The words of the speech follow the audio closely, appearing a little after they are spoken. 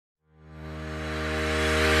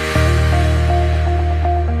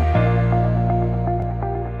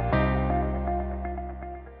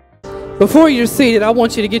Before you're seated, I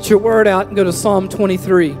want you to get your word out and go to Psalm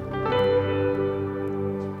 23.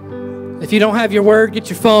 If you don't have your word,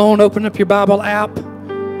 get your phone, open up your Bible app,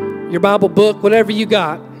 your Bible book, whatever you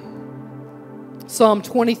got. Psalm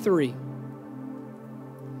 23.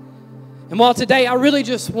 And while today I really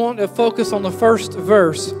just want to focus on the first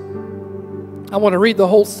verse, I want to read the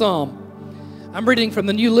whole psalm. I'm reading from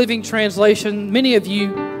the New Living Translation. Many of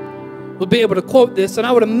you will be able to quote this, and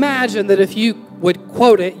I would imagine that if you would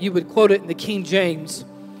quote it, you would quote it in the King James.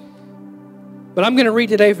 But I'm going to read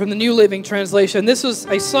today from the New Living Translation. This is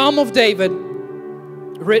a Psalm of David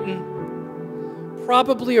written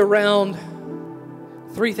probably around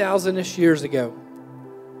 3,000-ish years ago.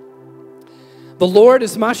 The Lord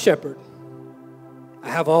is my shepherd. I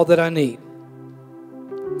have all that I need.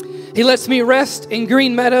 He lets me rest in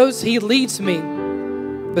green meadows. He leads me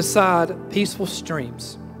beside peaceful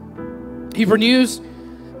streams. He renews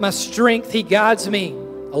my strength. He guides me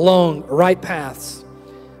along right paths,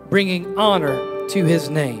 bringing honor to His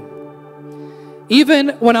name. Even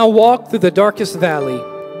when I walk through the darkest valley,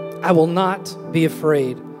 I will not be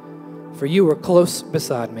afraid, for you are close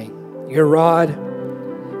beside me. Your rod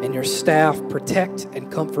and your staff protect and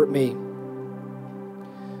comfort me.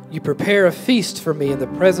 You prepare a feast for me in the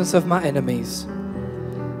presence of my enemies.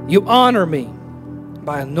 You honor me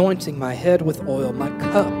by anointing my head with oil. My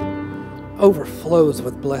cup overflows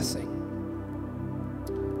with blessing.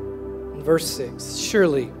 In verse 6,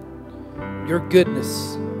 surely your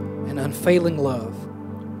goodness and unfailing love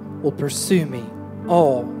will pursue me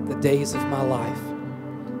all the days of my life,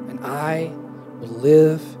 and I will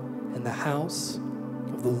live in the house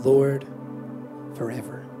of the Lord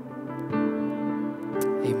forever.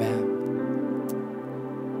 Amen.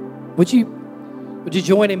 Would you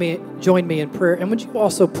join me in prayer, and would you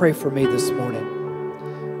also pray for me this morning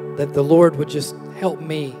that the Lord would just help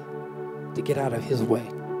me to get out of His way.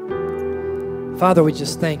 Father, we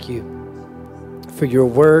just thank you for your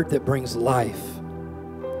word that brings life,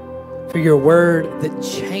 for your word that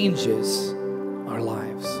changes our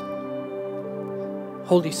lives.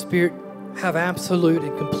 Holy Spirit, have absolute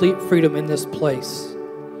and complete freedom in this place.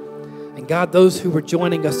 And God, those who are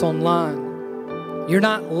joining us online, you're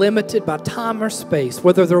not limited by time or space,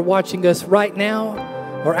 whether they're watching us right now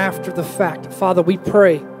or after the fact. Father, we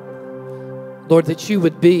pray, Lord, that you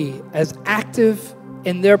would be as active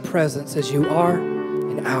in their presence as you are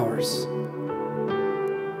in ours.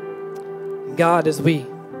 God, as we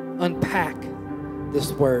unpack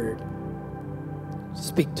this word,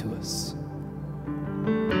 speak to us.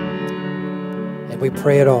 And we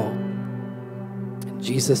pray it all in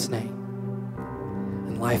Jesus' name.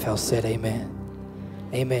 And Lifehouse said amen.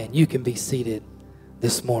 Amen. You can be seated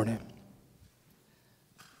this morning.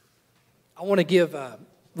 I want to give a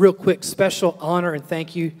real quick special honor and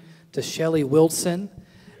thank you to Shelly Wilson.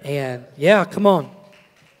 And yeah, come on.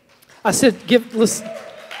 I said, listen.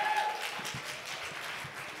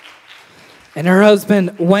 And her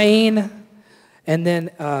husband, Wayne, and then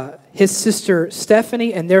his sister,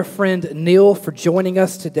 Stephanie, and their friend, Neil, for joining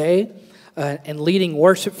us today and leading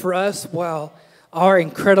worship for us while our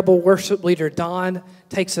incredible worship leader, Don,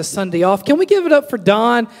 takes a Sunday off. Can we give it up for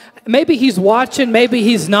Don? Maybe he's watching, maybe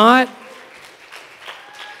he's not.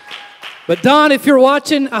 But Don, if you're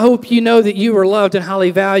watching, I hope you know that you are loved and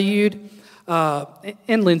highly valued.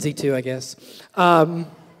 And Lindsay too, I guess. Man,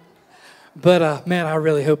 I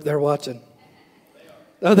really hope they're watching.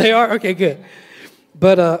 Oh, they are? Okay, good.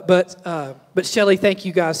 But Shelly, thank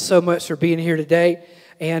you guys so much for being here today.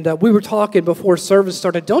 And we were talking before service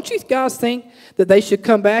started. Don't you guys think that they should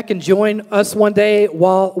come back and join us one day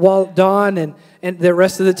while Don and the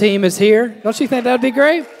rest of the team is here? Don't you think that would be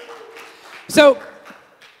great? So,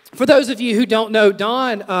 for those of you who don't know,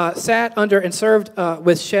 Don sat under and served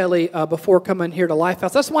with Shelly before coming here to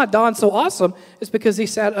Lifehouse. That's why Don's so awesome, is because he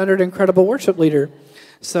sat under an incredible worship leader.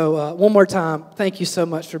 So one more time, thank you so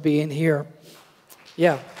much for being here.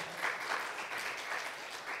 Yeah.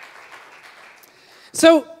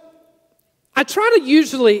 So I try to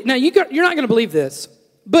usually, now you're not going to believe this,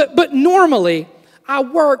 but normally I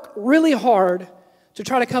work really hard to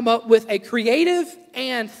try to come up with a creative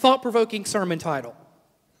and thought-provoking sermon title.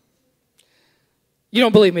 You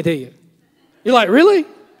don't believe me, do you? You're like, really?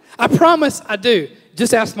 I promise I do.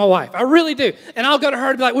 Just ask my wife. I really do. And I'll go to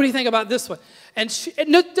her and be like, what do you think about this one? And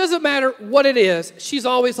it doesn't matter what it is. She's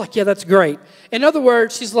always like, yeah, that's great. In other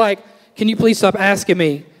words, she's like, can you please stop asking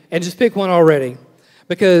me and just pick one already?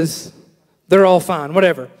 Because they're all fine,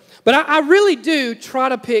 whatever. But I really do try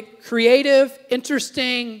to pick creative,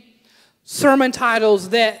 interesting sermon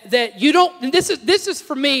titles that you don't, and this is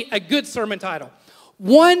for me a good sermon title.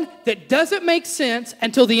 One that doesn't make sense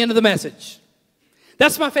until the end of the message.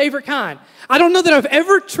 That's my favorite kind. I don't know that I've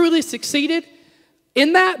ever truly succeeded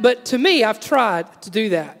in that, but to me, I've tried to do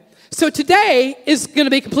that. So today is going to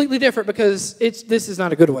be completely different because this is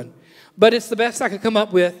not a good one. But it's the best I could come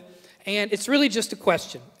up with, and it's really just a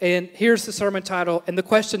question. And here's the sermon title and the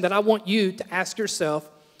question that I want you to ask yourself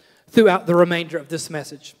throughout the remainder of this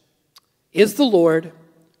message. Is the Lord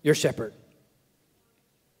your shepherd?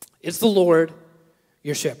 Is the Lord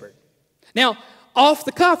your shepherd? Now, off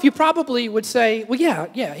the cuff, you probably would say, well,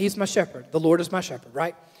 yeah, he's my shepherd. The Lord is my shepherd,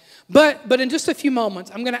 right? But in just a few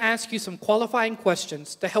moments, I'm going to ask you some qualifying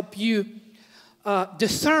questions to help you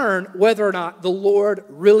discern whether or not the Lord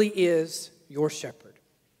really is your shepherd.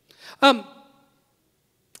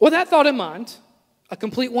 With that thought in mind, a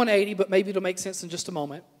complete 180, but maybe it'll make sense in just a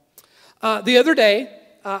moment. The other day,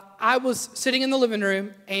 I was sitting in the living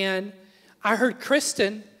room, and I heard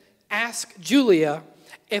Kristen ask Julia,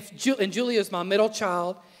 and Julia is my middle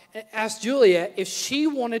child, asked Julia if she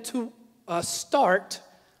wanted to start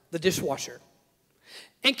the dishwasher.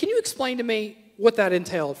 And can you explain to me what that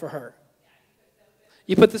entailed for her?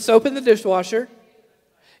 You put the soap in the dishwasher,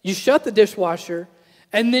 you shut the dishwasher,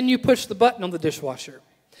 and then you push the button on the dishwasher.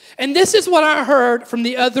 And this is what I heard from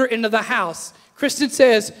the other end of the house. Kristen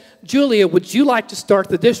says, Julia, would you like to start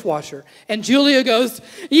the dishwasher? And Julia goes,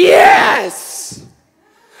 yes!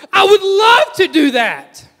 I would love to do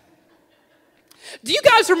that. Do you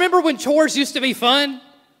guys remember when chores used to be fun?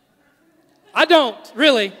 I don't,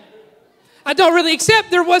 really. I don't really,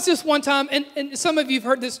 except there was this one time, and some of you have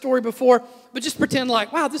heard this story before, but just pretend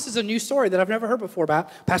like, wow, this is a new story that I've never heard before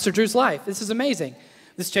about Pastor Drew's life. This is amazing.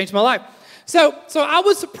 This changed my life. So I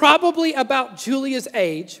was probably about Julia's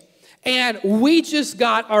age, and we just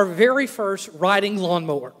got our very first riding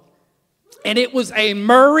lawnmower. And it was a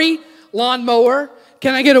Murray lawnmower.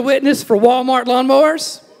 Can I get a witness for Walmart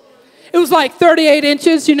lawnmowers? It was like 38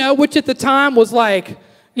 inches, which at the time was like,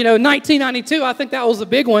 1992. I think that was a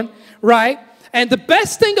big one, right? And the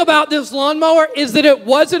best thing about this lawnmower is that it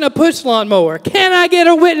wasn't a push lawnmower. Can I get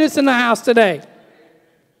a witness in the house today?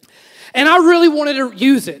 And I really wanted to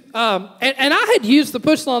use it. And I had used the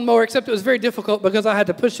push lawnmower, except it was very difficult because I had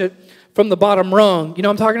to push it from the bottom rung. You know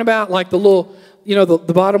what I'm talking about? Like the little,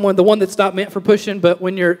 the bottom one, the one that's not meant for pushing, but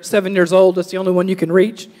when you're 7 years old, it's the only one you can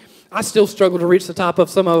reach. I still struggle to reach the top of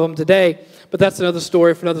some of them today, but that's another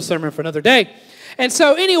story for another sermon for another day. And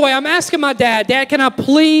so anyway, I'm asking my dad, can I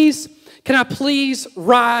please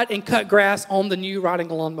ride and cut grass on the new riding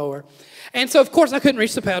lawnmower? And so, of course, I couldn't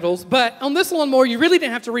reach the pedals. But on this lawnmower, you really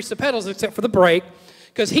didn't have to reach the pedals except for the brake,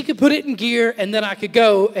 because he could put it in gear, and then I could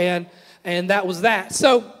go, and that was that.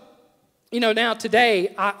 So, now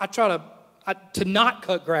today, I try to not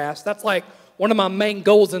cut grass. That's like one of my main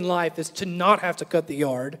goals in life, is to not have to cut the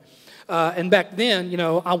yard. And back then,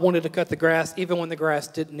 I wanted to cut the grass even when the grass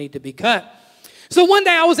didn't need to be cut. So one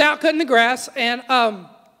day I was out cutting the grass, and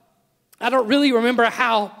I don't really remember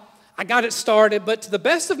how I got it started, but to the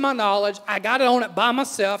best of my knowledge, I got it on it by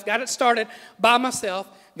myself, got it started by myself,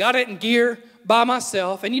 got it in gear by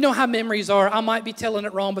myself. And you know how memories are. I might be telling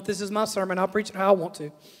it wrong, but this is my sermon. I'll preach it how I want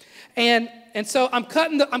to. And so I'm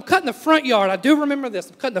cutting the front yard. I do remember this.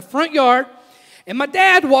 I'm cutting the front yard, and my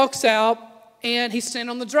dad walks out, and he's standing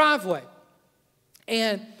on the driveway.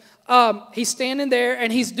 And he's standing there,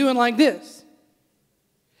 and he's doing like this.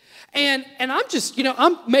 And I'm just,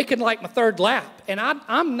 I'm making like my third lap, and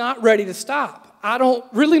I'm not ready to stop. I don't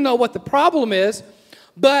really know what the problem is,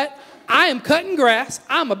 but I am cutting grass.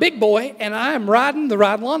 I'm a big boy, and I am riding the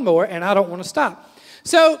ride lawnmower, and I don't want to stop.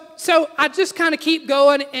 So I just kind of keep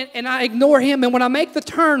going, and I ignore him, and when I make the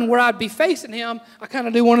turn where I'd be facing him, I kind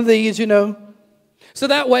of do one of these, So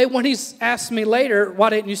that way, when he's asked me later, why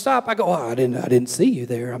didn't you stop? I go, I didn't see you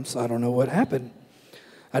there. I don't know what happened.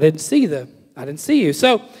 I didn't see you.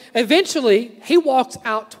 So eventually, he walks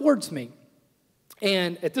out towards me.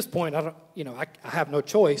 And at this point, I have no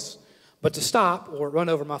choice but to stop or run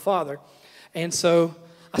over my father. And so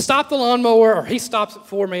I stop the lawnmower, or he stops it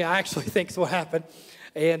for me. I actually think is what happened.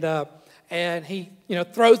 And he,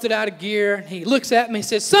 throws it out of gear. And he looks at me and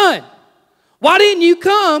says, son, why didn't you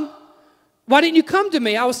come? Why didn't you come to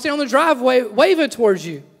me? I was standing on the driveway waving towards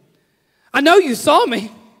you. I know you saw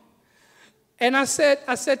me. And I said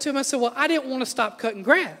to him, well, I didn't want to stop cutting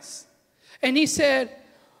grass. And he said,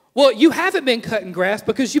 well, you haven't been cutting grass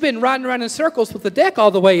because you've been riding around in circles with the deck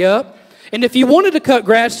all the way up. And if you wanted to cut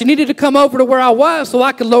grass, you needed to come over to where I was so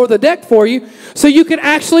I could lower the deck for you so you could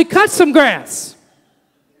actually cut some grass.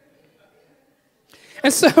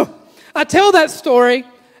 And so I tell that story,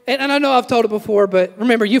 and I know I've told it before, but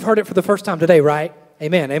remember, you've heard it for the first time today, right?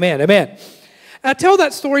 Amen, amen, amen. I tell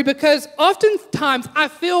that story because oftentimes I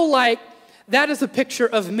feel like that is a picture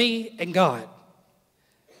of me and God.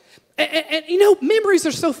 And you know, memories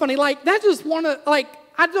are so funny. Like, that just want to, like,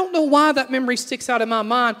 I don't know why that memory sticks out in my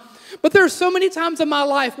mind. But there are so many times in my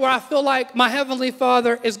life where I feel like my Heavenly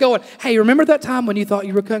Father is going, hey, remember that time when you thought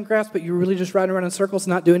you were cutting grass, but you were really just riding around in circles,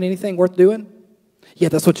 not doing anything worth doing? Yeah,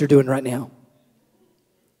 that's what you're doing right now.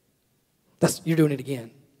 You're doing it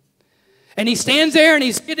again. And he stands there and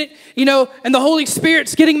he's getting, you know, and the Holy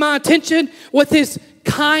Spirit's getting my attention with his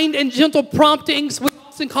kind and gentle promptings. We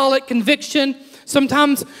often call it conviction.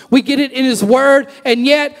 Sometimes we get it in his word. And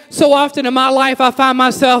yet, so often in my life, I find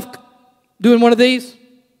myself doing one of these.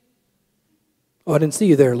 Oh, I didn't see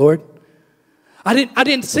you there, Lord. I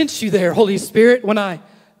didn't sense you there, Holy Spirit, when I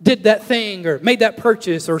did that thing or made that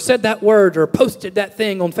purchase or said that word or posted that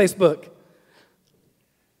thing on Facebook.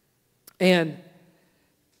 And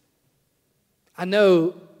I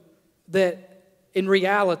know that in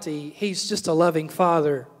reality, he's just a loving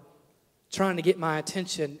Father trying to get my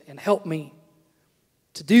attention and help me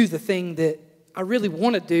to do the thing that I really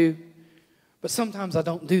want to do, but sometimes I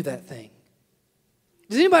don't do that thing.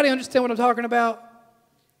 Does anybody understand what I'm talking about?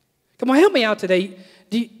 Come on, help me out today.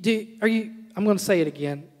 I'm going to say it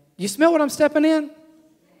again. You smell what I'm stepping in?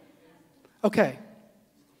 Okay.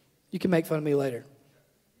 You can make fun of me later.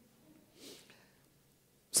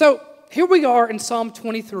 So here we are in Psalm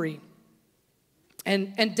 23.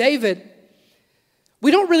 And David,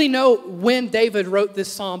 we don't really know when David wrote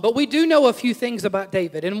this psalm, but we do know a few things about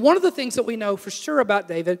David. And one of the things that we know for sure about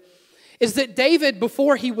David is that David,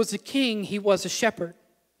 before he was a king, he was a shepherd.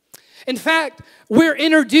 In fact, we're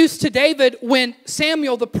introduced to David when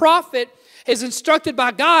Samuel the prophet is instructed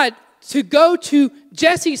by God to go to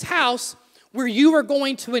Jesse's house where you are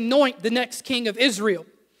going to anoint the next king of Israel.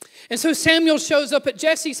 And so Samuel shows up at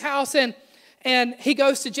Jesse's house and he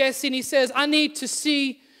goes to Jesse and he says, I need to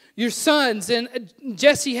see your sons. And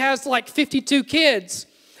Jesse has like 52 kids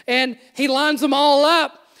and he lines them all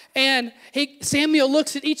up. And Samuel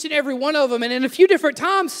looks at each and every one of them. And in a few different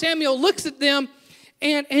times, Samuel looks at them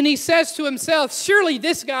and he says to himself, surely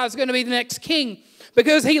this guy's going to be the next king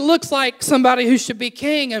because he looks like somebody who should be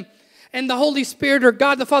king. And the Holy Spirit or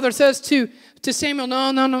God the Father says to Samuel,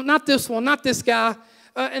 no, not this one, not this guy.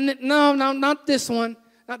 No, not this one,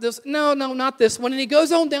 not this. No, not this one. And he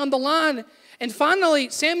goes on down the line. And finally,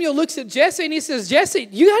 Samuel looks at Jesse and he says, Jesse,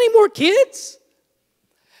 you got any more kids?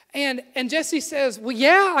 And Jesse says, well,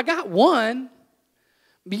 yeah, I got one.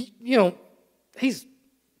 You know, it's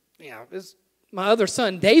my other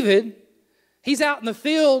son, David. He's out in the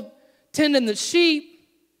field tending the sheep.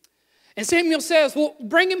 And Samuel says, well,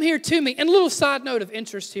 bring him here to me. And a little side note of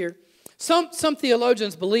interest here. Some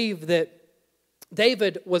theologians believe that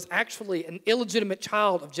David was actually an illegitimate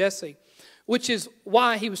child of Jesse, which is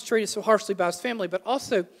why he was treated so harshly by his family, but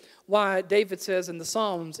also why David says in the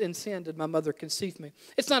Psalms, in sin did my mother conceive me.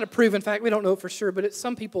 It's not a proven fact. We don't know for sure, but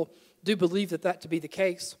some people do believe that to be the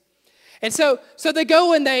case. And so they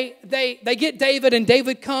go and they get David, and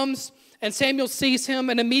David comes, and Samuel sees him,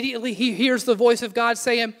 and immediately he hears the voice of God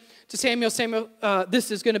saying to Samuel,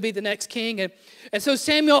 this is going to be the next king. And so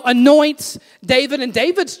Samuel anoints David, and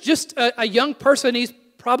David's just a young person. He's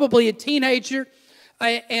probably a teenager.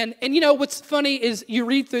 And you know, what's funny is you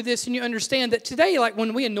read through this and you understand that today, like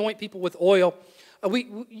when we anoint people with oil, we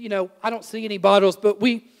I don't see any bottles, but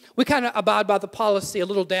we kind of abide by the policy, a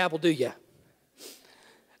little dab will do you.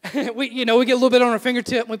 we get a little bit on our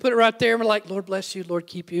fingertip and we put it right there and we're like, Lord bless you, Lord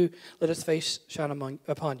keep you, let his face shine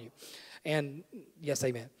upon you. And yes,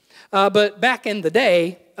 amen. But back in the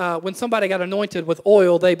day, when somebody got anointed with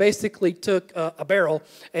oil, they basically took a barrel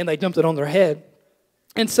and they dumped it on their head.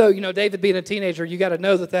 And so, David being a teenager, you got to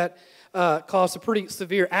know that caused a pretty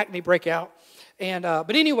severe acne breakout. And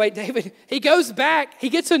but anyway, David, he goes back, he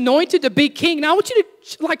gets anointed to be king. Now I want you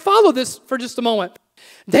to follow this for just a moment.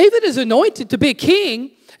 David is anointed to be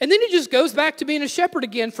king, and then he just goes back to being a shepherd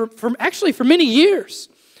again for many years.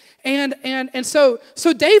 And so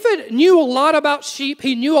David knew a lot about sheep.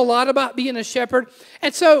 He knew a lot about being a shepherd.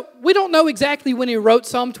 And so we don't know exactly when he wrote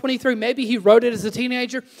Psalm 23. Maybe he wrote it as a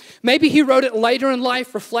teenager. Maybe he wrote it later in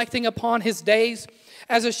life, reflecting upon his days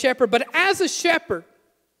as a shepherd. But as a shepherd,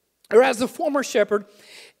 or as a former shepherd,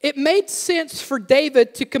 it made sense for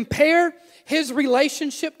David to compare his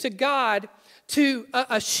relationship to God to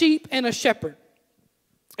a sheep and a shepherd.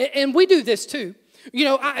 And we do this too.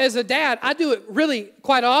 As a dad, I do it really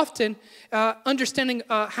quite often, understanding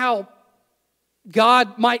how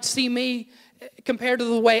God might see me compared to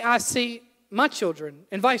the way I see my children,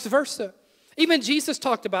 and vice versa. Even Jesus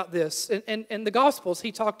talked about this in the Gospels.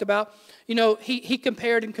 He talked about, he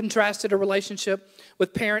compared and contrasted a relationship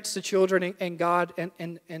with parents to children and God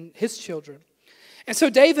and his children. And so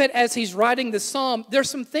David, as he's writing this psalm, there's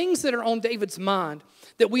some things that are on David's mind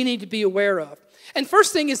that we need to be aware of. And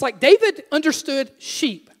first thing is, like, David understood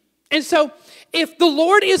sheep. And so if the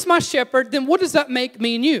Lord is my shepherd, then what does that make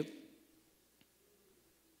me and you?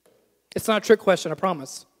 It's not a trick question, I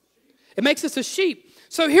promise. It makes us a sheep.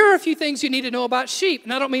 So here are a few things you need to know about sheep.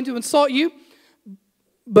 And I don't mean to insult you,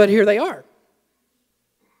 but here they are.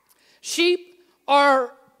 Sheep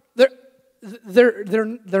are,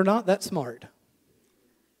 they're not that smart.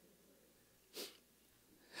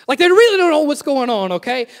 Like, they really don't know what's going on,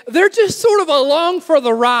 okay? They're just sort of along for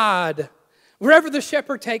the ride wherever the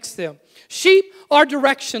shepherd takes them. Sheep are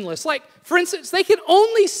directionless. Like, for instance, they can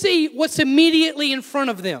only see what's immediately in front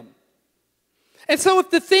of them. And so if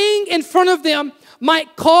the thing in front of them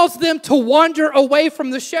might cause them to wander away from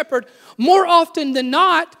the shepherd, more often than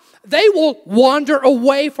not, they will wander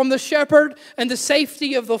away from the shepherd and the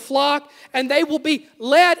safety of the flock, and they will be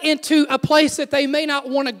led into a place that they may not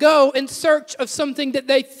want to go in search of something that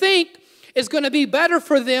they think is going to be better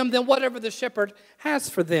for them than whatever the shepherd has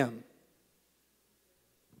for them.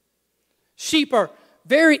 Sheep are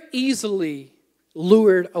very easily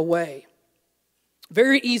lured away,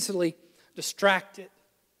 very easily distracted.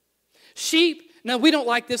 Sheep, now we don't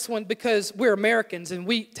like this one because we're Americans and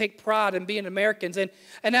we take pride in being Americans. And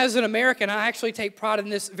as an American, I actually take pride in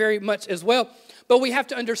this very much as well. But we have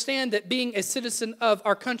to understand that being a citizen of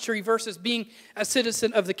our country versus being a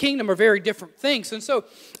citizen of the kingdom are very different things. And so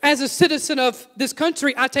as a citizen of this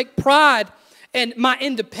country, I take pride in my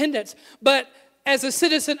independence. But as a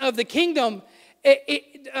citizen of the kingdom,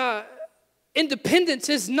 independence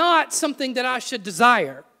is not something that I should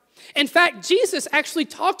desire. In fact, Jesus actually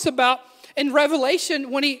talks about in Revelation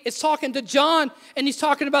when he is talking to John and he's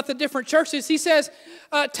talking about the different churches. He says,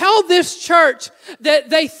 tell this church that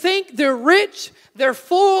they think they're rich, they're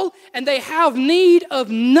full, and they have need of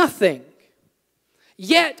nothing.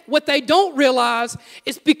 Yet, what they don't realize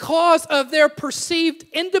is because of their perceived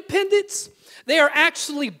independence, they are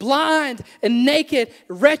actually blind and naked,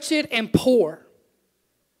 wretched and poor.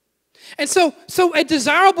 And so a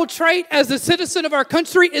desirable trait as a citizen of our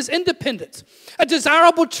country is independence. A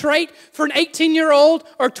desirable trait for an 18-year-old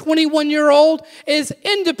or 21-year-old is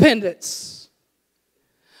independence.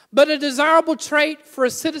 But a desirable trait for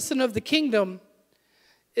a citizen of the kingdom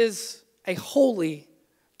is a holy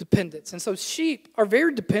dependence. And so sheep are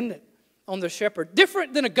very dependent on the shepherd.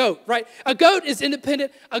 Different than a goat, right? A goat is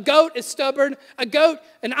independent. A goat is stubborn. A goat,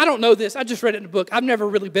 and I don't know this. I just read it in a book. I've never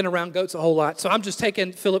really been around goats a whole lot, so I'm just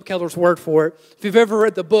taking Philip Keller's word for it. If you've ever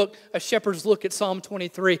read the book, A Shepherd's Look at Psalm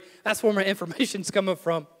 23, that's where my information's coming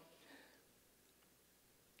from.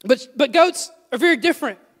 But goats are very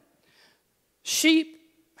different. Sheep,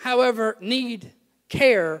 however, need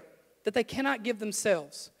care that they cannot give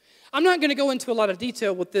themselves. I'm not going to go into a lot of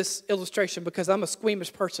detail with this illustration because I'm a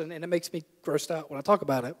squeamish person and it makes me grossed out when I talk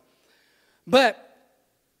about it. But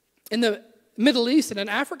in the Middle East and in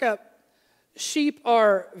Africa, sheep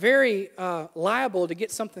are very liable to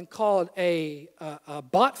get something called a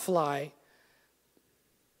bot fly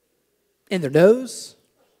in their nose.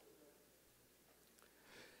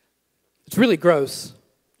 It's really gross.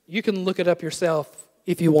 You can look it up yourself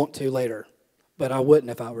if you want to later, but I wouldn't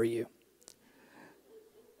if I were you.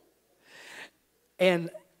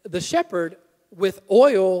 And the shepherd, with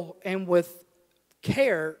oil and with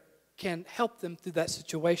care, can help them through that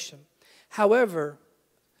situation. However,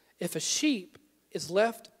 if a sheep is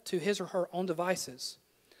left to his or her own devices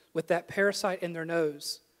with that parasite in their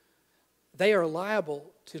nose, they are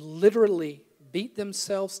liable to literally beat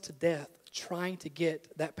themselves to death trying to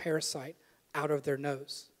get that parasite out of their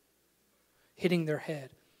nose, hitting their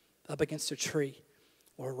head up against a tree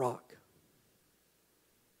or a rock.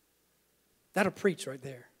 That'll preach right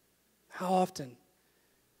there. How often?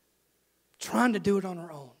 Trying to do it on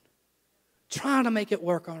our own. Trying to make it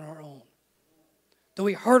work on our own. Do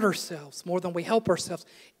we hurt ourselves more than we help ourselves?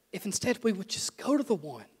 If instead we would just go to the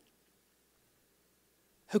one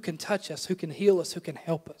who can touch us, who can heal us, who can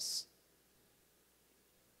help us.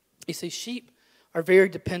 You see, sheep are very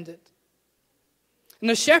dependent.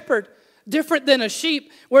 And a shepherd, different than a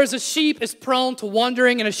sheep, whereas a sheep is prone to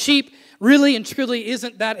wandering and a sheep really and truly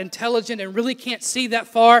isn't that intelligent and really can't see that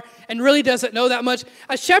far and really doesn't know that much.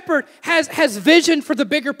 A shepherd has vision for the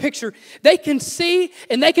bigger picture. They can see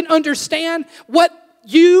and they can understand what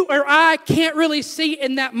you or I can't really see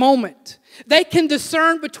in that moment. They can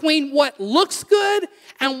discern between what looks good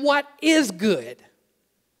and what is good.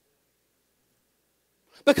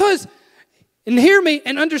 Because, and hear me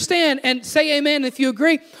and understand and say amen if you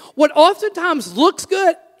agree, what oftentimes looks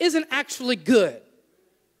good isn't actually good.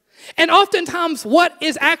 And oftentimes what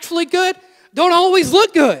is actually good don't always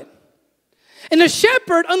look good. And a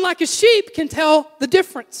shepherd, unlike a sheep, can tell the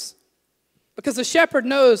difference. Because a shepherd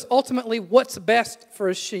knows ultimately what's best for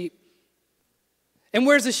a sheep. And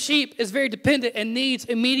whereas a sheep is very dependent and needs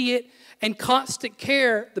immediate and constant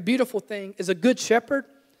care, the beautiful thing is a good shepherd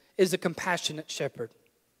is a compassionate shepherd.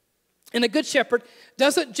 And a good shepherd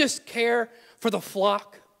doesn't just care for the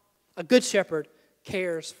flock. A good shepherd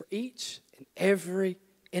cares for each and every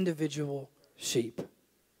individual sheep.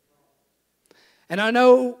 And I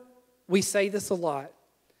know we say this a lot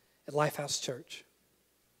at Lifehouse Church.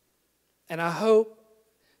 And I hope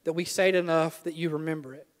that we say it enough that you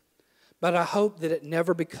remember it. But I hope that it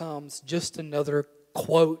never becomes just another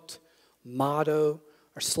quote, motto,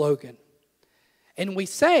 or slogan. And we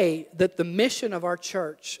say that the mission of our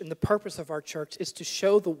church and the purpose of our church is to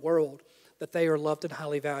show the world that they are loved and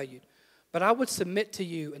highly valued. But I would submit to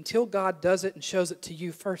you, until God does it and shows it to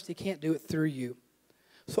you first, He can't do it through you.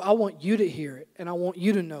 So I want you to hear it, and I want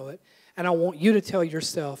you to know it, and I want you to tell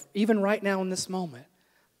yourself, even right now in this moment,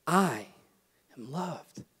 I am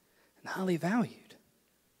loved and highly valued.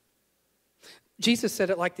 Jesus said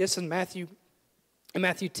it like this in Matthew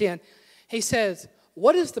 10. He says,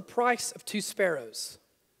 what is the price of 2 sparrows?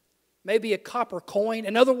 Maybe a copper coin.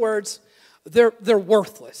 In other words, they're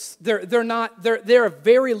worthless. They're of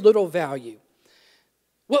very little value.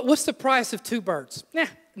 What's the price of 2 birds?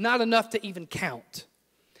 Not enough to even count.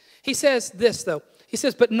 He says this, though. He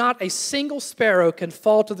says, but not a single sparrow can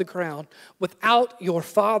fall to the ground without your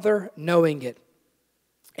Father knowing it.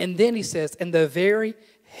 And then he says, and the very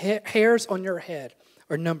hairs on your head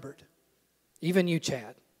are numbered. Even you,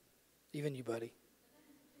 Chad. Even you, buddy.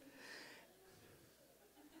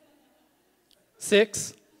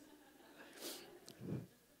 6.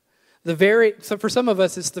 So for some of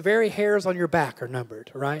us, it's the very hairs on your back are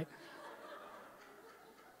numbered, right?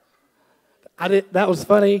 That was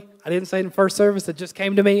funny. I didn't say it in first service. It just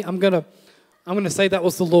came to me. I'm gonna say that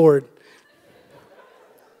was the Lord.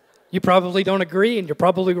 You probably don't agree, and you're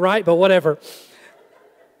probably right, but whatever.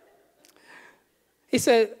 He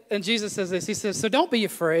said, and Jesus says this, he says, so don't be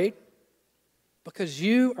afraid, because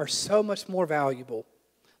you are so much more valuable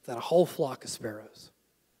than a whole flock of sparrows.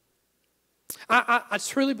 I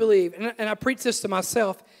truly believe, and I preach this to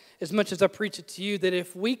myself as much as I preach it to you, that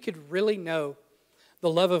if we could really know the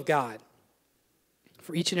love of God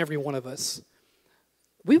for each and every one of us,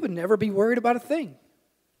 we would never be worried about a thing.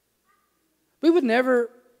 We would never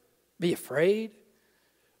be afraid.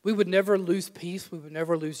 We would never lose peace. We would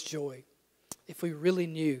never lose joy if we really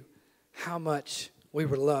knew how much we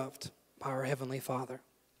were loved by our Heavenly Father.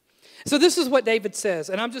 So this is what David says,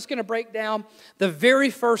 and I'm just going to break down the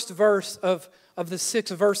very first verse of the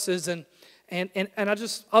 6 verses, and I'll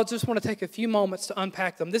just want to take a few moments to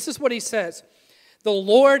unpack them. This is what he says. The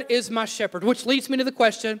Lord is my shepherd, which leads me to the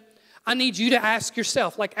question I need you to ask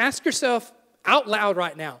yourself. Ask yourself out loud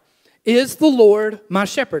right now. Is the Lord my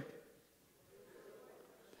shepherd?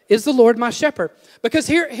 Is the Lord my shepherd? Because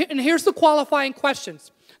here's the qualifying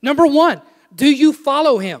questions. Number 1, do you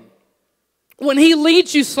follow Him? When He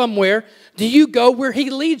leads you somewhere, do you go where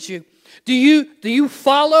He leads you? Do you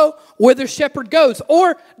follow where the shepherd goes?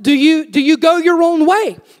 Or do you go your own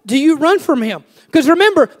way? Do you run from Him? Because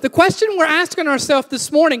remember, the question we're asking ourselves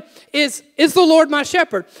this morning is the Lord my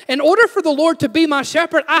shepherd? In order for the Lord to be my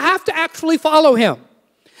shepherd, I have to actually follow Him.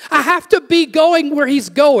 I have to be going where He's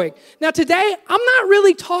going. Now today, I'm not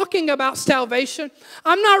really talking about salvation.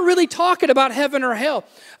 I'm not really talking about heaven or hell.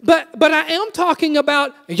 But I am talking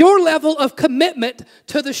about your level of commitment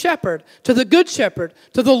to the shepherd, to the good shepherd,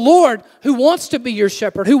 to the Lord who wants to be your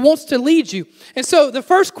shepherd, who wants to lead you. And so the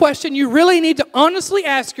first question you really need to honestly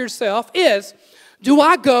ask yourself is, do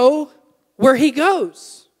I go where He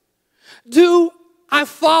goes? Do I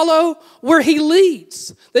follow where He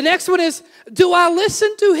leads? The next one is, do I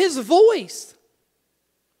listen to His voice?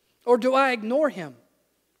 Or do I ignore Him?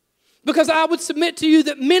 Because I would submit to you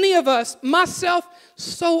that many of us, myself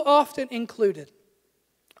so often included,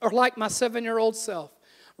 are like my 7-year-old self,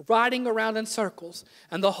 riding around in circles,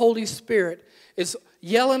 and the Holy Spirit is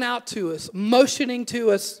yelling out to us, motioning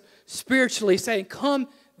to us spiritually, saying, come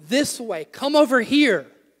this way, come over here.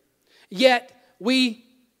 Yet we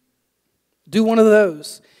do one of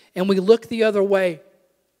those, and we look the other way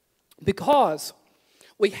because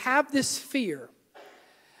we have this fear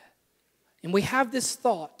and we have this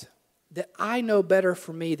thought that I know better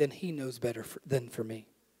for me than He knows better than for me.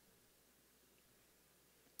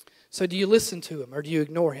 So do you listen to Him or do you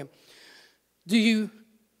ignore Him? Do you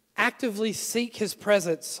actively seek His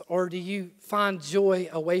presence or do you find joy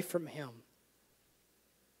away from Him?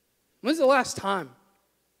 When's the last time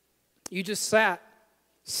you just sat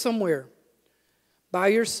somewhere by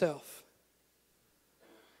yourself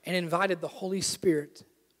and invited the Holy Spirit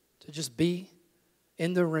to just be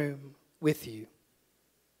in the room with you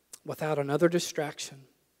without another distraction,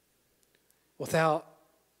 without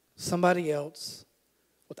somebody else,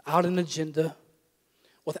 without an agenda,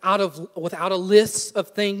 without a list of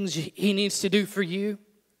things He needs to do for you?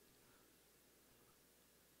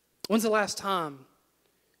 When's the last time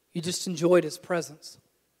you just enjoyed His presence?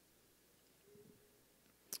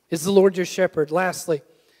 Is the Lord your shepherd? Lastly,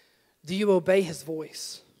 do you obey His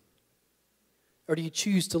voice? Or do you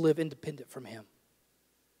choose to live independent from Him?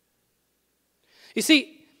 You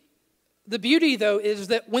see, the beauty, though, is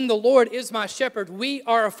that when the Lord is my shepherd, we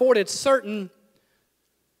are afforded certain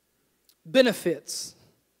benefits.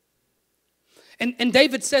 And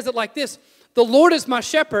David says it like this: the Lord is my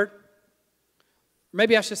shepherd.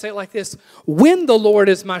 Maybe I should say it like this: when the Lord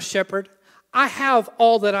is my shepherd, I have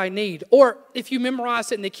all that I need. Or if you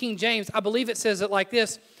memorize it in the King James, I believe it says it like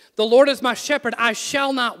this: the Lord is my shepherd, I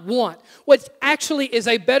shall not want. Which actually is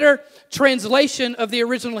a better translation of the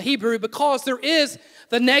original Hebrew, because there is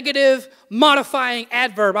the negative modifying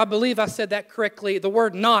adverb. I believe I said that correctly. The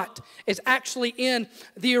word not is actually in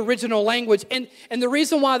the original language. And the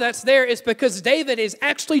reason why that's there is because David is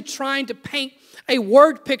actually trying to paint a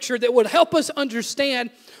word picture that would help us understand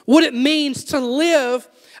what it means to live,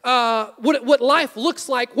 what life looks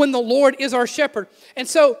like when the Lord is our shepherd. And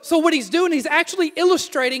so what he's doing, he's actually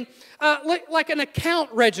illustrating like an account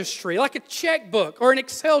registry, like a checkbook or an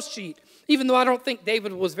Excel sheet, even though I don't think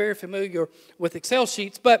David was very familiar with Excel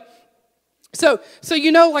sheets. But so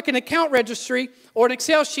you know, like an account registry or an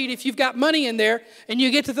Excel sheet, if you've got money in there and you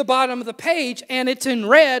get to the bottom of the page and it's in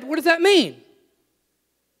red, what does that mean?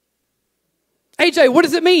 AJ, what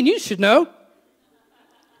does it mean? You should know.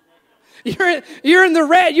 You're in the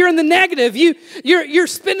red. You're in the negative. You're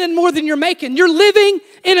spending more than you're making. You're living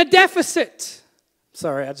in a deficit.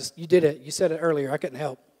 Sorry, you did it. You said it earlier. I couldn't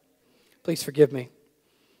help. Please forgive me.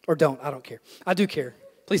 Or don't. I don't care. I do care.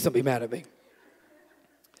 Please don't be mad at me.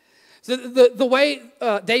 So the way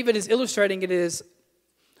David is illustrating it is,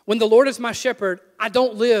 when the Lord is my shepherd, I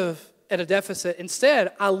don't live at a deficit.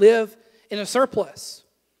 Instead, I live in a surplus.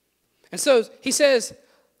 And so he says,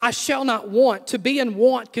 I shall not want. To be in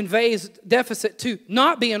want conveys deficit. To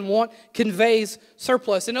not be in want conveys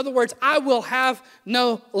surplus. In other words, I will have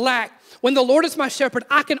no lack. When the Lord is my shepherd,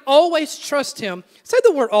 I can always trust Him. Say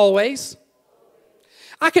the word always.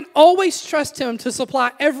 I can always trust Him to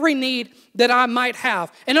supply every need that I might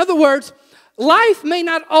have. In other words, life may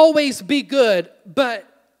not always be good, but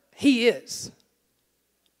He is.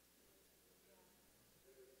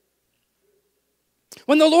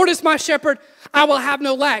 When the Lord is my shepherd, I will have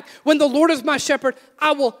no lack. When the Lord is my shepherd,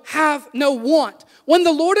 I will have no want. When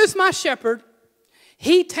the Lord is my shepherd,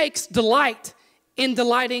 He takes delight in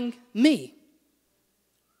delighting me.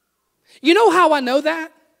 You know how I know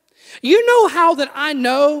that? You know how that I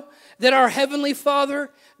know that our Heavenly Father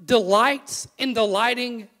delights in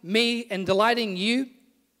delighting me and delighting you?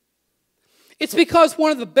 It's because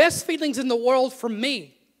one of the best feelings in the world for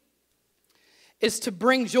me is to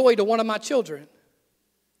bring joy to one of my children.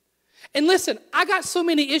 And listen, I got so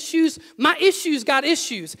many issues. My issues got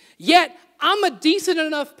issues. Yet, I'm a decent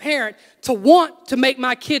enough parent to want to make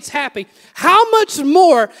my kids happy. How much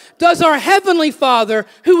more does our Heavenly Father,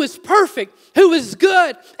 who is perfect, who is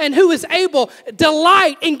good, and who is able,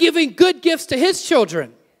 delight in giving good gifts to His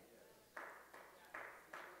children?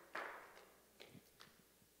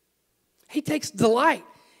 He takes delight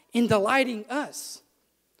in delighting us.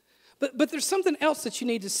 But there's something else that you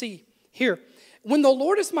need to see here. When the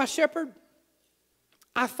Lord is my shepherd,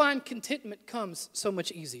 I find contentment comes so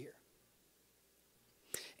much easier.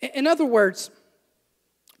 In other words,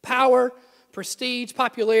 power, prestige,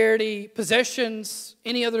 popularity, possessions,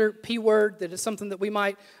 any other P word that is something that we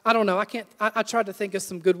might, I don't know, I tried to think of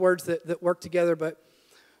some good words that work together, but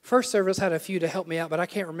first service had a few to help me out, but I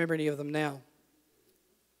can't remember any of them now.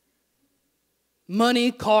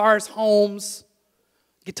 Money, cars, homes,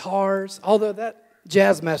 guitars, although that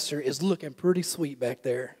jazz master is looking pretty sweet back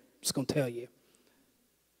there. I'm just going to tell you.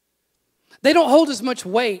 They don't hold as much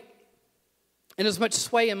weight and as much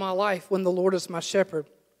sway in my life when the Lord is my shepherd.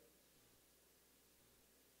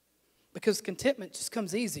 Because contentment just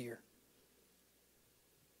comes easier.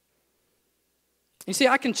 You see,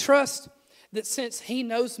 I can trust that since He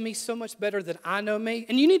knows me so much better than I know me,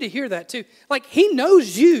 and you need to hear that too. Like, He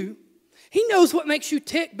knows you. He knows what makes you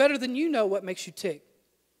tick better than you know what makes you tick.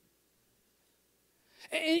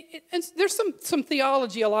 And there's some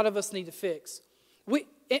theology a lot of us need to fix.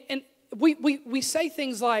 We say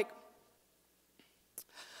things like,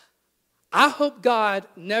 I hope God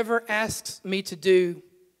never asks me to do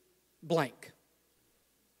blank.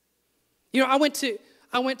 You know, I went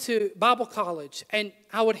I went to Bible college, and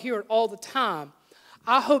I would hear it all the time.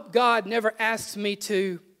 I hope God never asks me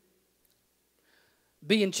to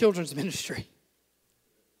be in children's ministry,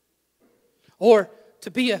 or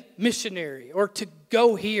to be a missionary, or to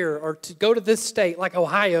go here, or to go to this state like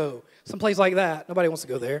Ohio, someplace like that. Nobody wants to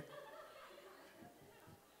go there.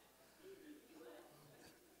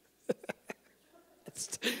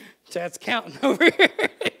 Chad's counting over here.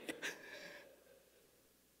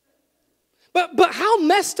 But how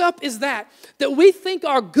messed up is that we think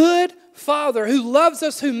our good Father who loves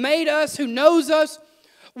us, who made us, who knows us,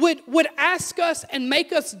 would ask us and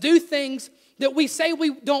make us do things that we say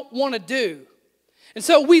we don't want to do. And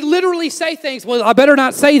so we literally say things, well, I better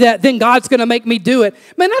not say that, then God's going to make me do it.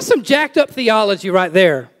 Man, that's some jacked up theology right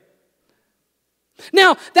there.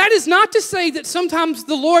 Now, that is not to say that sometimes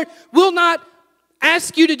the Lord will not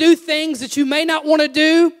ask you to do things that you may not want to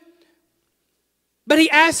do, but He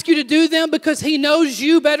asks you to do them because He knows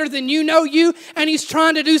you better than you know you, and He's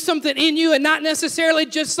trying to do something in you and not necessarily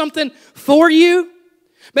just something for you.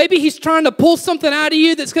 Maybe He's trying to pull something out of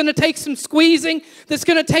you that's going to take some squeezing, that's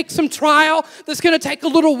going to take some trial, that's going to take a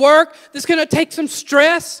little work, that's going to take some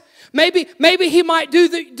stress. Maybe He might do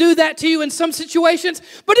that to you in some situations,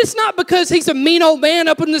 but it's not because He's a mean old man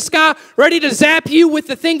up in the sky ready to zap you with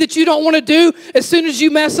the thing that you don't want to do as soon as you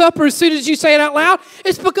mess up or as soon as you say it out loud.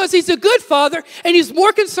 It's because He's a good Father, and He's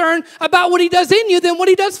more concerned about what He does in you than what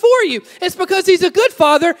He does for you. It's because He's a good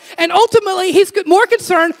Father, and ultimately He's more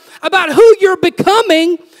concerned about who you're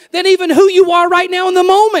becoming than even who you are right now in the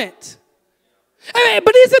moment. I mean,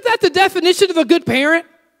 but isn't that the definition of a good parent?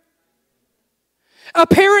 A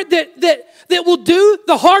parent that will do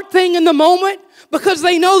the hard thing in the moment because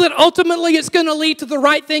they know that ultimately it's going to lead to the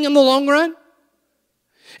right thing in the long run.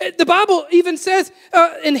 The Bible even says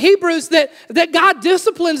in Hebrews that God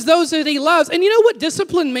disciplines those that He loves. And you know what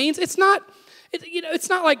discipline means? It's not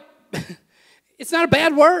like, it's not a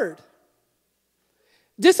bad word.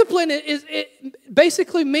 Discipline it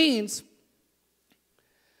basically means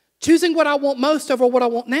choosing what I want most over what I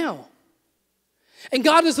want now. And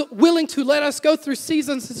God is willing to let us go through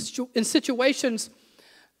seasons and situations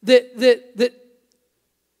that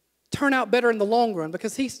turn out better in the long run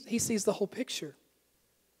because He sees the whole picture.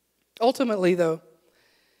 Ultimately, though,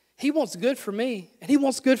 He wants good for me, and He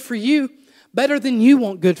wants good for you better than you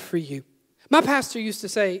want good for you. My pastor used to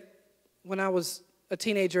say, when I was a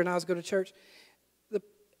teenager and I was going to church,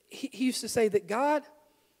 he used to say that God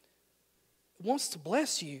wants to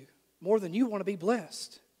bless you more than you want to be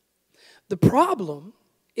blessed. The problem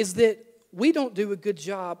is that we don't do a good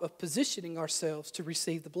job of positioning ourselves to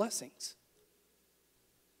receive the blessings.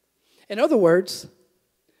 In other words,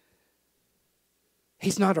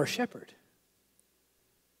 He's not our shepherd.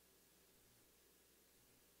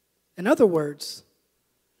 In other words,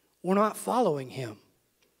 we're not following Him.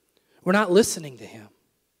 We're not listening to Him.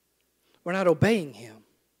 We're not obeying Him.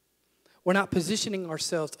 We're not positioning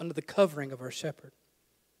ourselves under the covering of our shepherd.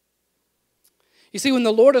 You see, when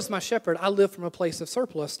the Lord is my shepherd, I live from a place of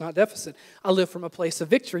surplus, not deficit. I live from a place of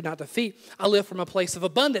victory, not defeat. I live from a place of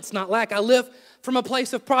abundance, not lack. I live from a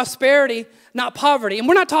place of prosperity, not poverty. And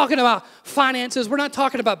we're not talking about finances. We're not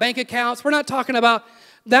talking about bank accounts. We're not talking about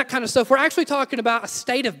that kind of stuff. We're actually talking about a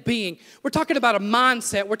state of being. We're talking about a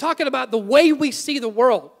mindset. We're talking about the way we see the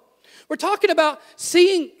world. We're talking about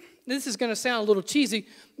seeing, this is going to sound a little cheesy,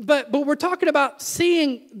 but we're talking about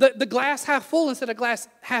seeing the glass half full instead of glass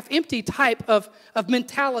half empty type of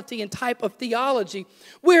mentality and type of theology.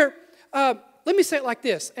 Where, let me say it like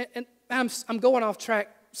this, and I'm going off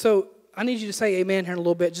track, so I need you to say amen here in a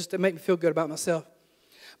little bit just to make me feel good about myself.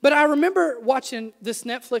 But I remember watching this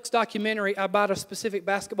Netflix documentary about a specific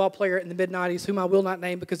basketball player in the mid-'90s, whom I will not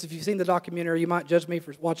name because if you've seen the documentary, you might judge me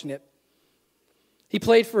for watching it. He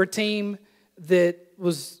played for a team that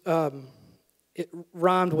was... it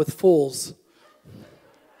rhymed with fools.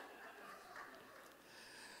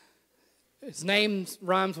 His name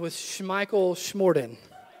rhymes with Schmeichel Schmorden.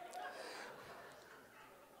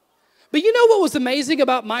 But you know what was amazing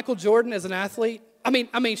about Michael Jordan as an athlete? I mean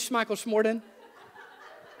Schmeichel Schmorden.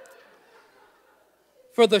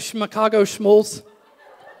 For the Chicago Schmules.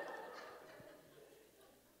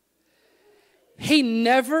 He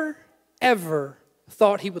never, ever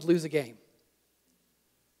thought he would lose a game.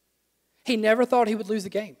 He never thought he would lose a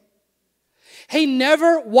game. He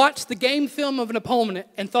never watched the game film of an opponent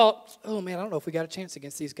and thought, oh man, I don't know if we got a chance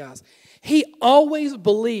against these guys. He always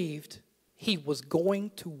believed he was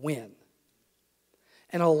going to win.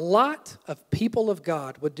 And a lot of people of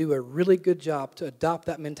God would do a really good job to adopt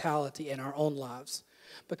that mentality in our own lives.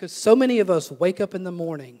 Because so many of us wake up in the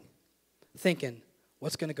morning thinking,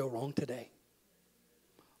 what's going to go wrong today?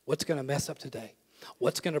 What's going to mess up today?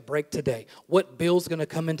 What's going to break today? What bill's going to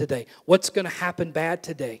come in today? What's going to happen bad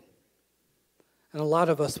today? And a lot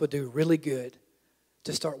of us would do really good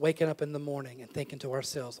to start waking up in the morning and thinking to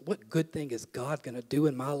ourselves, what good thing is God going to do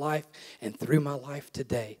in my life and through my life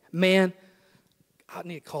today? Man, I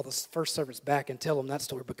need to call this first service back and tell them that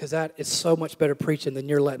story, because that is so much better preaching than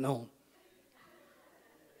you're letting on.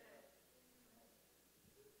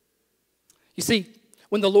 You see,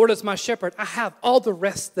 when the Lord is my shepherd, I have all the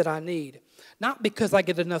rest that I need. Not because I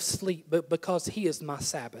get enough sleep, but because He is my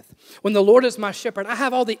Sabbath. When the Lord is my shepherd, I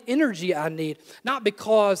have all the energy I need. Not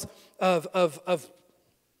because of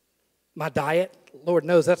my diet. Lord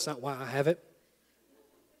knows that's not why I have it.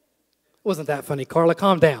 Wasn't that funny, Carla?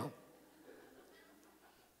 Calm down.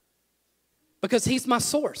 Because He's my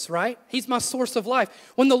source, right? He's my source of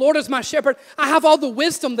life. When the Lord is my shepherd, I have all the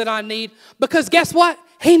wisdom that I need, because guess what?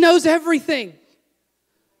 He knows everything.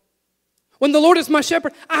 When the Lord is my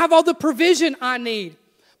shepherd, I have all the provision I need,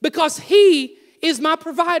 because He is my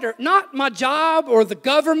provider, not my job or the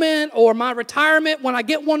government or my retirement when I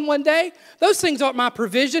get one day. Those things aren't my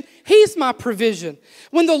provision. He's my provision.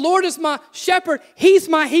 When the Lord is my shepherd, He's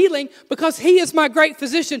my healing, because He is my great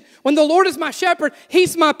physician. When the Lord is my shepherd,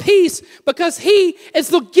 He's my peace, because He is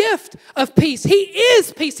the gift of peace. He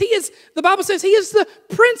is peace. The Bible says He is the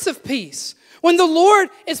Prince of Peace. When the Lord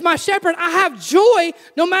is my shepherd, I have joy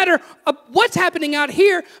no matter what's happening out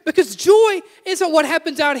here, because joy isn't what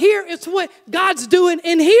happens out here. It's what God's doing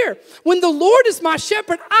in here. When the Lord is my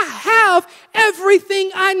shepherd, I have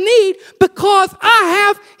everything I need because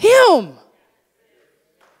I have Him.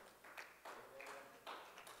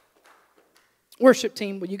 Worship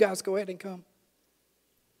team, will you guys go ahead and come?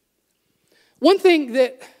 One thing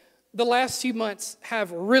that the last few months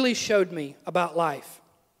have really showed me about life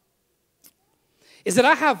is that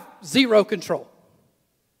I have zero control.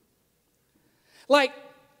 Like,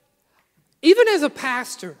 even as a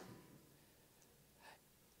pastor,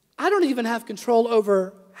 I don't even have control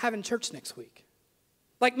over having church next week.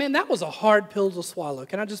 Like, man, that was a hard pill to swallow.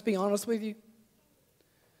 Can I just be honest with you?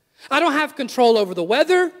 I don't have control over the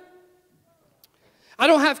weather. I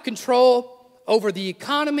don't have control over the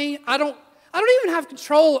economy. I don't even have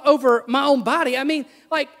control over my own body. I mean,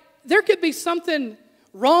 like, there could be something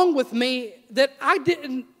wrong with me that I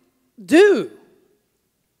didn't do.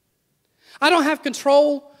 I don't have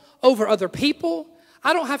control over other people.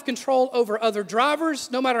 I don't have control over other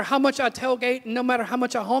drivers, no matter how much I tailgate and no matter how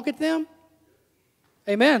much I honk at them.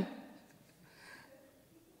 Amen.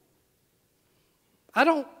 I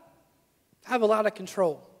don't have a lot of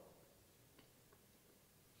control.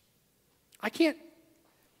 I can't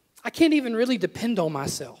even really depend on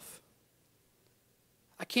myself.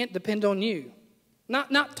 I can't depend on you.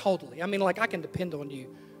 Not totally. I mean, like, I can depend on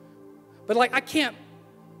you. But, like, I can't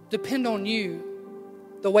depend on you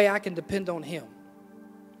the way I can depend on Him.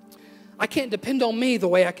 I can't depend on me the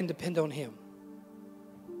way I can depend on Him.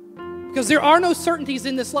 Because there are no certainties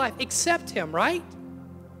in this life except Him, right?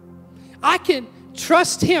 I can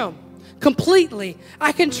trust Him completely.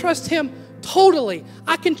 I can trust Him totally.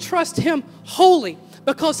 I can trust Him wholly,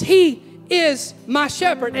 because He is my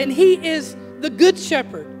shepherd, and He is the good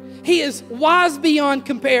shepherd. He is wise beyond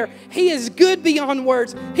compare. He is good beyond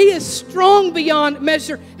words. He is strong beyond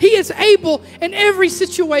measure. He is able in every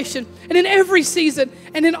situation and in every season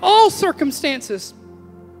and in all circumstances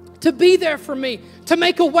to be there for me, to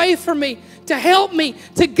make a way for me, to help me,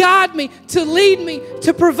 to guide me, to lead me,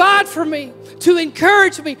 to provide for me, to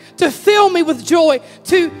encourage me, to fill me with joy,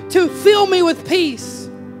 to fill me with peace.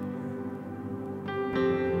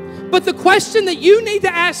 But the question that you need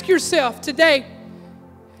to ask yourself today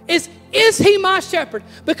is He my shepherd?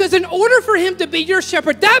 Because in order for Him to be your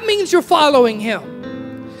shepherd, that means you're following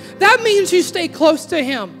Him. That means you stay close to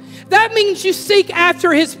Him. That means you seek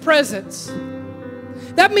after His presence.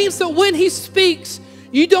 That means that when He speaks,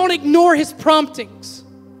 you don't ignore His promptings.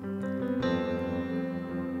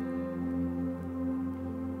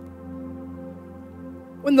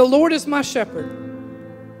 When the Lord is my shepherd,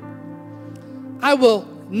 I will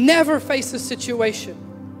never face a situation.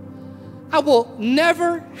 I will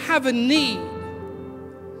never have a need.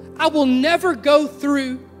 I will never go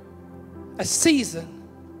through a season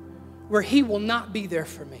where He will not be there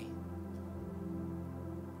for me,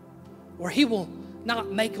 where He will not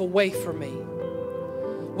make a way for me,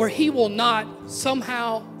 where He will not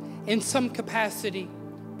somehow, in some capacity,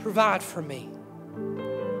 provide for me.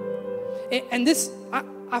 And this,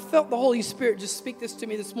 I felt the Holy Spirit just speak this to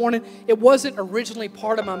me this morning. It wasn't originally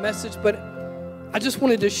part of my message, but I just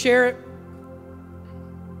wanted to share it.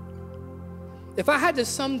 If I had to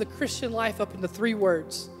sum the Christian life up into 3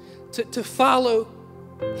 words, to follow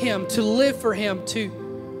Him, to live for Him, to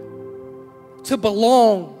to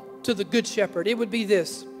belong to the Good Shepherd, it would be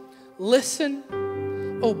this: listen,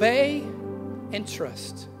 obey, and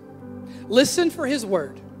trust. Listen for His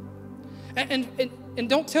word. And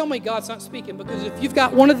don't tell me God's not speaking, because if you've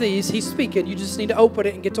got one of these, He's speaking. You just need to open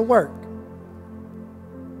it and get to work.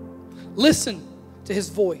 Listen to His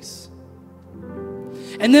voice.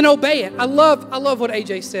 And then obey it. I love what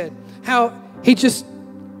AJ said. How he just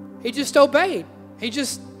obeyed.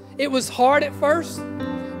 It was hard at first,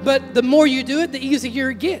 but the more you do it, the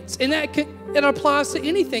easier it gets. And it applies to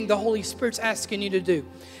anything the Holy Spirit's asking you to do.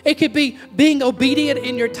 It could be being obedient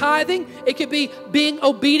in your tithing. It could be being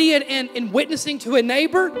obedient in witnessing to a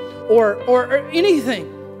neighbor or anything.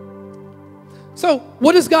 So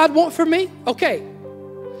what does God want from me? Okay.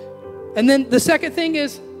 And then the second thing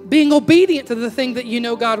is being obedient to the thing that you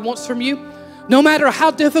know God wants from you. No matter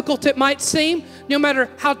how difficult it might seem, no matter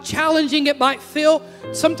how challenging it might feel,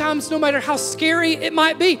 sometimes no matter how scary it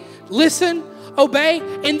might be, listen, obey,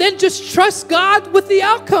 and then just trust God with the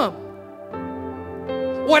outcome.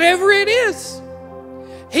 Whatever it is.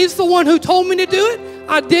 He's the one who told me to do it.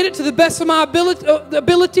 I did it to the best of my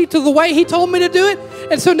ability to the way He told me to do it.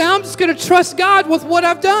 And so now I'm just going to trust God with what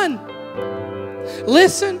I've done.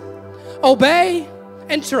 Listen, obey,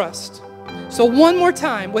 and trust. So one more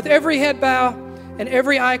time, with every head bowed and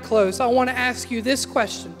every eye closed, I want to ask you this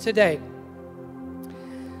question today.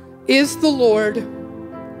 Is the Lord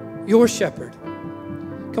your shepherd?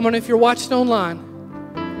 Come on, if you're watching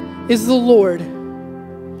online, is the Lord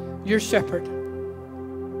your shepherd?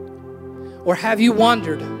 Or have you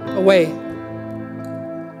wandered away?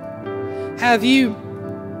 Have you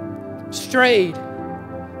strayed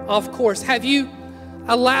off course? Have you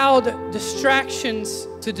allowed distractions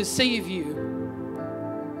to deceive you?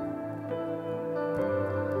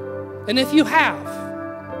 And if you have,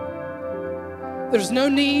 there's no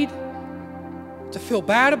need to feel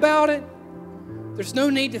bad about it. There's no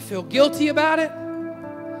need to feel guilty about it.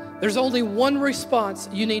 There's only one response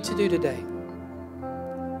you need to do today.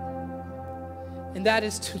 And that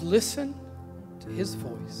is to listen to His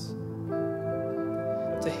voice,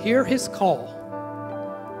 to hear His call,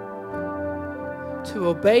 to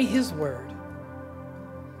obey His word,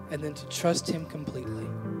 and then to trust Him completely.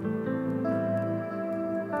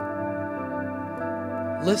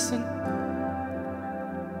 Listen,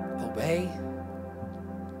 obey,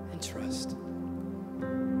 and trust.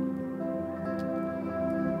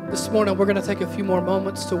 This morning, we're going to take a few more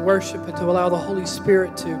moments to worship and to allow the Holy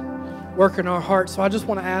Spirit to work in our hearts. So I just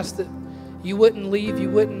want to ask that you wouldn't leave,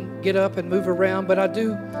 you wouldn't get up and move around, but I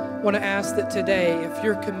do want to ask that today, if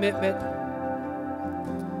your commitment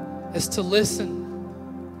is to listen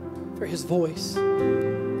for His voice,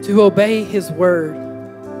 to obey His word,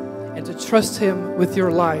 and to trust Him with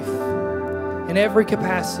your life in every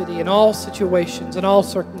capacity, in all situations, in all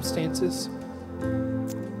circumstances.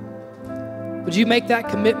 Would you make that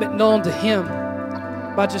commitment known to Him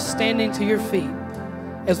by just standing to your feet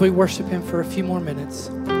as we worship Him for a few more minutes?